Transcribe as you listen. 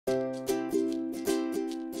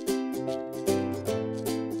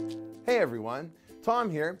Hey everyone,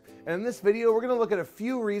 Tom here, and in this video we're going to look at a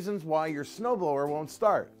few reasons why your snowblower won't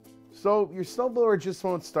start. So your snowblower just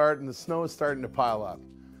won't start and the snow is starting to pile up.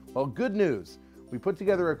 Well, good news, we put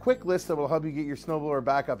together a quick list that will help you get your snowblower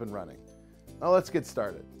back up and running. Now let's get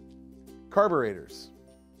started. Carburetors.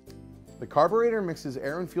 The carburetor mixes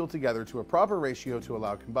air and fuel together to a proper ratio to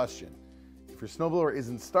allow combustion. If your snowblower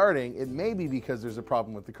isn't starting, it may be because there's a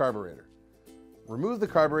problem with the carburetor. Remove the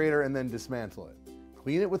carburetor and then dismantle it.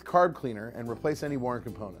 Clean it with carb cleaner and replace any worn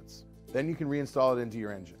components. Then you can reinstall it into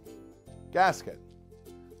your engine. Gasket.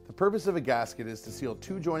 The purpose of a gasket is to seal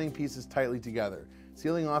two joining pieces tightly together,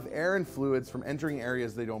 sealing off air and fluids from entering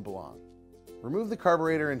areas they don't belong. Remove the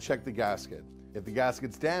carburetor and check the gasket. If the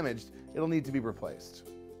gasket's damaged, it'll need to be replaced.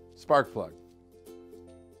 Spark plug.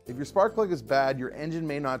 If your spark plug is bad, your engine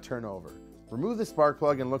may not turn over. Remove the spark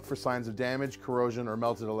plug and look for signs of damage, corrosion, or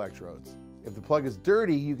melted electrodes. If the plug is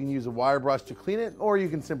dirty, you can use a wire brush to clean it, or you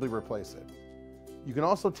can simply replace it. You can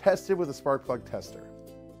also test it with a spark plug tester.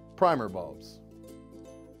 Primer bulbs.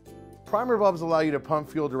 Primer bulbs allow you to pump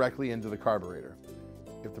fuel directly into the carburetor.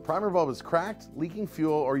 If the primer bulb is cracked, leaking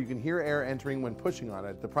fuel, or you can hear air entering when pushing on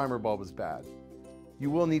it, the primer bulb is bad. You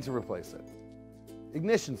will need to replace it.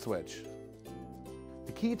 Ignition switch.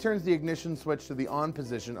 The key turns the ignition switch to the on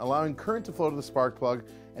position, allowing current to flow to the spark plug,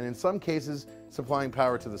 and in some cases, supplying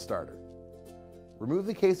power to the starter. Remove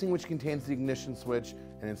the casing which contains the ignition switch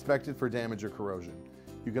and inspect it for damage or corrosion.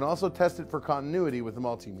 You can also test it for continuity with a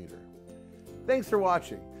multimeter. Thanks for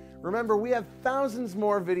watching. Remember, we have thousands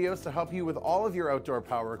more videos to help you with all of your outdoor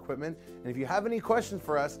power equipment, and if you have any questions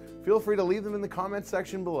for us, feel free to leave them in the comments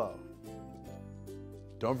section below.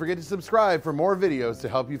 Don't forget to subscribe for more videos to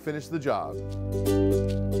help you finish the job.